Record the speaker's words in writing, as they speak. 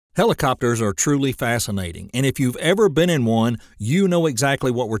Helicopters are truly fascinating, and if you've ever been in one, you know exactly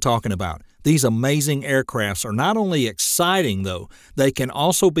what we're talking about. These amazing aircrafts are not only exciting, though, they can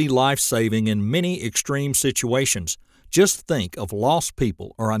also be life-saving in many extreme situations. Just think of lost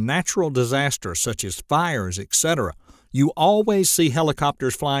people or a natural disaster such as fires, etc. You always see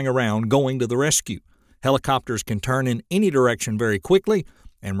helicopters flying around going to the rescue. Helicopters can turn in any direction very quickly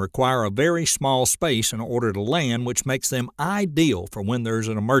and require a very small space in order to land, which makes them ideal for when there's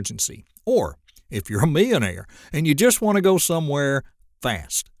an emergency, or if you're a millionaire and you just want to go somewhere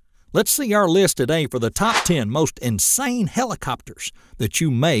fast. Let's see our list today for the top 10 most insane helicopters that you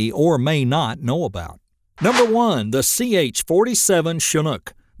may or may not know about. Number 1, the CH-47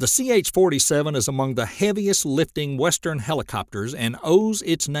 Chinook. The CH-47 is among the heaviest lifting Western helicopters and owes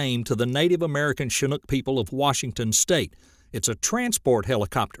its name to the Native American Chinook people of Washington State. It's a transport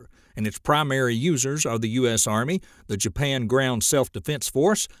helicopter, and its primary users are the U.S. Army, the Japan Ground Self-Defense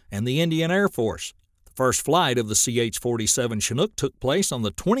Force, and the Indian Air Force. The first flight of the CH-47 Chinook took place on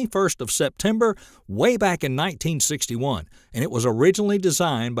the 21st of September way back in 1961, and it was originally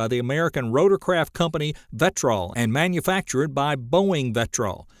designed by the American rotorcraft company Vectral and manufactured by Boeing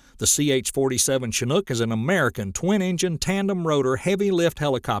Vectral. The CH-47 Chinook is an American twin-engine tandem-rotor heavy-lift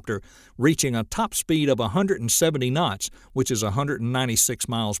helicopter reaching a top speed of 170 knots, which is 196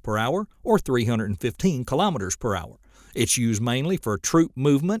 miles per hour or 315 kilometers per hour. It's used mainly for troop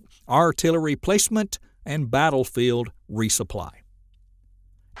movement, artillery placement, and battlefield resupply.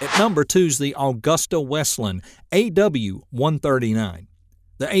 At number 2 is the Augusta-Westland AW-139.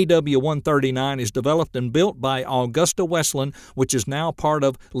 The AW-139 is developed and built by Augusta-Westland, which is now part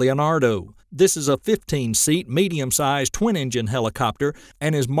of Leonardo. This is a 15-seat, medium-sized twin-engine helicopter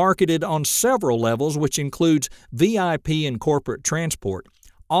and is marketed on several levels, which includes VIP and corporate transport,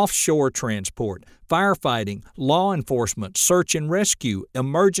 offshore transport, firefighting, law enforcement, search and rescue,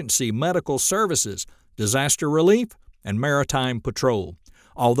 emergency medical services, disaster relief, and maritime patrol.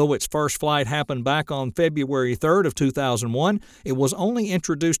 Although its first flight happened back on February 3rd of 2001, it was only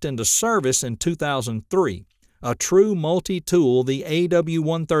introduced into service in 2003. A true multi-tool, the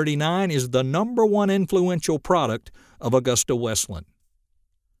AW-139 is the number one influential product of Augusta-Westland.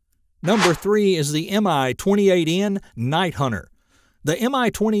 Number 3 is the Mi-28N Night Hunter. The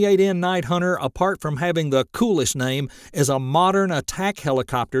Mi-28N Night Hunter, apart from having the coolest name, is a modern attack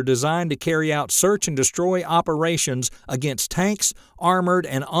helicopter designed to carry out search and destroy operations against tanks, armored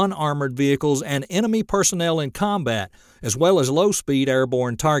and unarmored vehicles, and enemy personnel in combat, as well as low-speed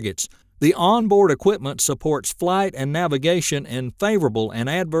airborne targets. The onboard equipment supports flight and navigation in favorable and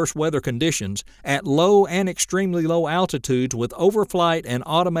adverse weather conditions at low and extremely low altitudes with overflight and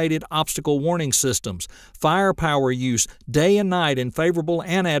automated obstacle warning systems, firepower use day and night in favorable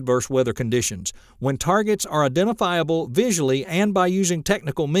and adverse weather conditions, when targets are identifiable visually and by using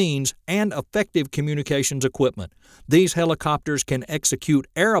technical means and effective communications equipment. These helicopters can execute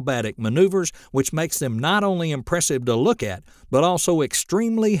aerobatic maneuvers, which makes them not only impressive to look at, but also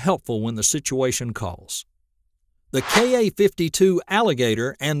extremely helpful when the situation calls. The Ka-52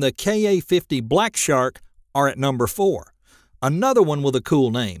 Alligator and the Ka-50 Black Shark are at number 4. Another one with a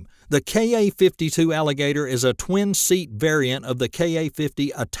cool name. The Ka-52 Alligator is a twin-seat variant of the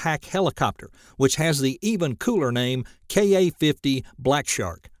Ka-50 attack helicopter, which has the even cooler name Ka-50 Black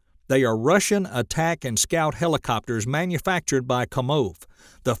Shark. They are Russian attack and scout helicopters manufactured by Komov.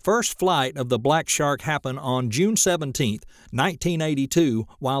 The first flight of the Black Shark happened on June 17, 1982,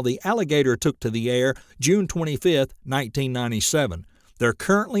 while the Alligator took to the air June 25, 1997. They're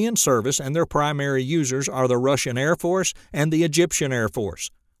currently in service, and their primary users are the Russian Air Force and the Egyptian Air Force.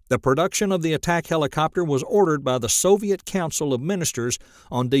 The production of the attack helicopter was ordered by the Soviet Council of Ministers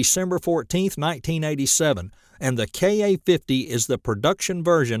on December 14, 1987, and the Ka-50 is the production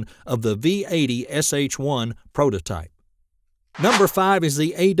version of the V-80 SH-1 prototype. Number 5 is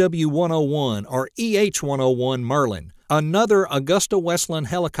the AW-101 or EH-101 Merlin. Another Augusta-Westland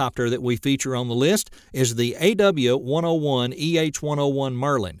helicopter that we feature on the list is the AW-101 EH-101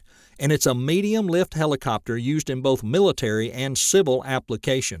 Merlin, and it's a medium-lift helicopter used in both military and civil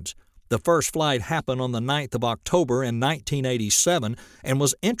applications. The first flight happened on the 9th of October in 1987 and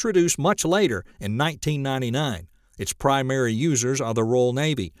was introduced much later in 1999. Its primary users are the Royal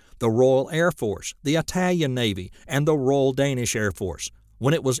Navy, the Royal Air Force, the Italian Navy, and the Royal Danish Air Force.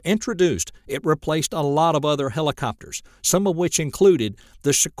 When it was introduced, it replaced a lot of other helicopters, some of which included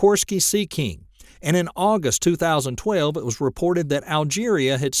the Sikorsky Sea King. And in August 2012, it was reported that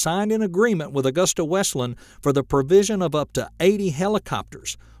Algeria had signed an agreement with Augusta-Westland for the provision of up to 80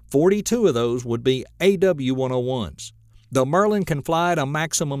 helicopters. 42 of those would be AW-101s. The Merlin can fly at a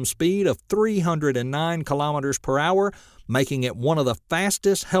maximum speed of 309 kilometers per hour, making it one of the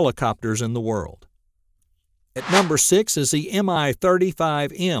fastest helicopters in the world. At number 6 is the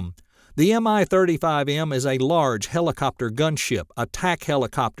Mi-35M. The Mi-35M is a large helicopter gunship, attack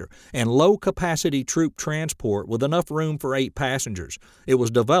helicopter, and low-capacity troop transport with enough room for 8 passengers. It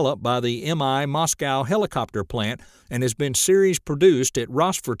was developed by the Mi Moscow helicopter plant and has been series produced at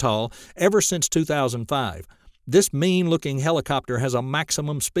Rostvertal ever since 2005. This mean-looking helicopter has a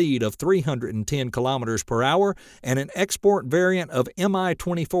maximum speed of 310 kilometers per hour and an export variant of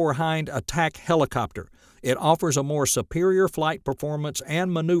Mi-24 Hind attack helicopter. It offers a more superior flight performance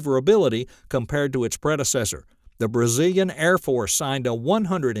and maneuverability compared to its predecessor. The Brazilian Air Force signed a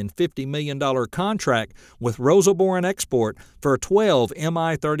 $150 million contract with Rosaboran Export for 12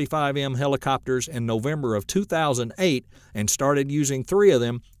 Mi-35M helicopters in November of 2008 and started using 3 of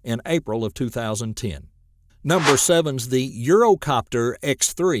them in April of 2010. Number 7's the Eurocopter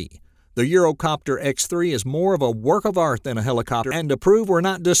X3. The Eurocopter X3 is more of a work of art than a helicopter, and to prove we're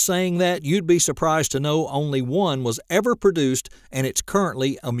not just saying that, you'd be surprised to know only one was ever produced, and it's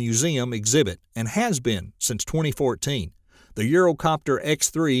currently a museum exhibit, and has been since 2014. The Eurocopter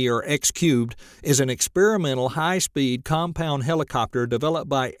X3, or X-Cubed, is an experimental high-speed compound helicopter developed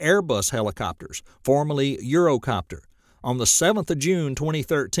by Airbus Helicopters, formerly Eurocopter. On the 7th of June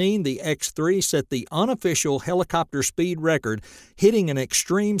 2013, the X3 set the unofficial helicopter speed record, hitting an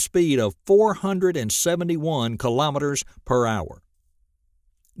extreme speed of 471 kilometers per hour.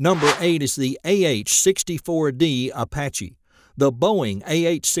 Number 8 is the AH-64D Apache. The Boeing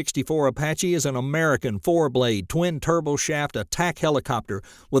AH-64 Apache is an American 4-blade twin-turboshaft attack helicopter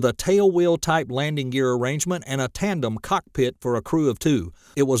with a tailwheel-type landing gear arrangement and a tandem cockpit for a crew of 2.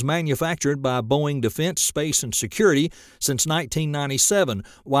 It was manufactured by Boeing Defense, Space, and Security since 1997,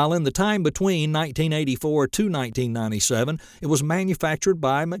 while in the time between 1984 to 1997, it was manufactured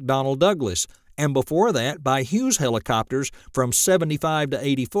by McDonnell Douglas, and before that by Hughes Helicopters from 75 to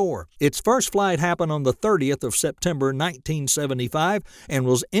 84. Its first flight happened on the 30th of September 1975 and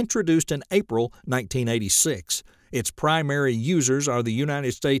was introduced in April 1986. Its primary users are the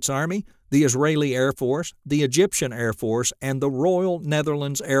United States Army, the Israeli Air Force, the Egyptian Air Force, and the Royal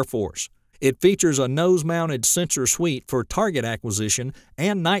Netherlands Air Force. It features a nose-mounted sensor suite for target acquisition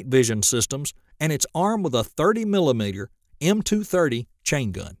and night vision systems, and it's armed with a 30mm M230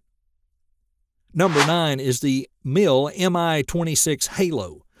 chain gun. Number 9 is the MiL Mi-26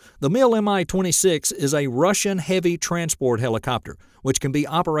 Halo. The MiL Mi-26 is a Russian heavy transport helicopter, which can be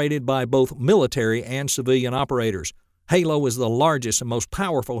operated by both military and civilian operators. Halo is the largest and most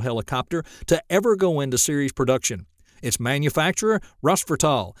powerful helicopter to ever go into series production. Its manufacturer,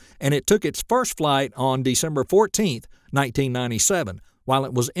 Rostvertal, and it took its first flight on December 14, 1997, while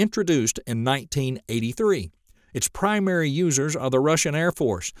it was introduced in 1983. Its primary users are the Russian Air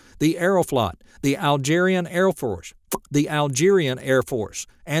Force, the Aeroflot, the Algerian Air Force,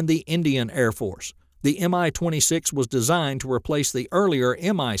 and the Indian Air Force. The Mi-26 was designed to replace the earlier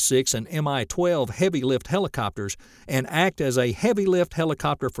Mi-6 and Mi-12 heavy-lift helicopters and act as a heavy-lift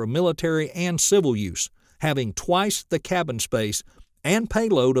helicopter for military and civil use, having twice the cabin space and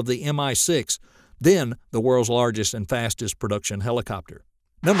payload of the Mi-6, then the world's largest and fastest production helicopter.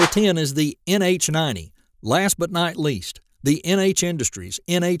 Number 10 is the NH-90. Last but not least, the NH Industries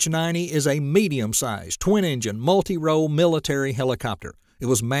NH-90 is a medium-sized, twin-engine, multi-role military helicopter. It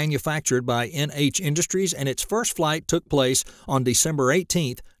was manufactured by NH Industries, and its first flight took place on December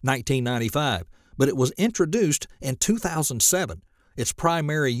 18, 1995, but it was introduced in 2007. Its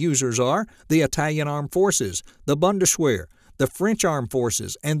primary users are the Italian Armed Forces, the Bundeswehr, the French Armed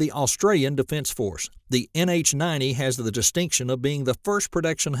Forces, and the Australian Defence Force. The NH-90 has the distinction of being the first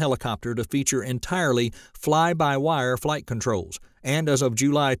production helicopter to feature entirely fly-by-wire flight controls, and as of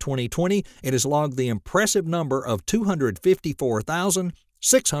July 2020, it has logged the impressive number of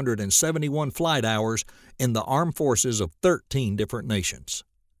 254,671 flight hours in the armed forces of 13 different nations.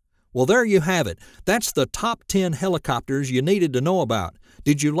 Well, there you have it. That's the top 10 helicopters you needed to know about.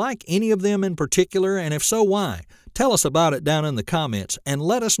 Did you like any of them in particular, and if so, why? Tell us about it down in the comments, and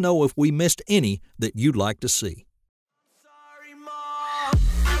let us know if we missed any that you'd like to see.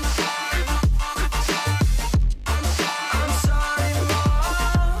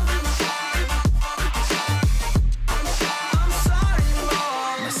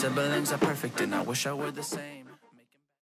 My siblings are perfect and I wish I were the same.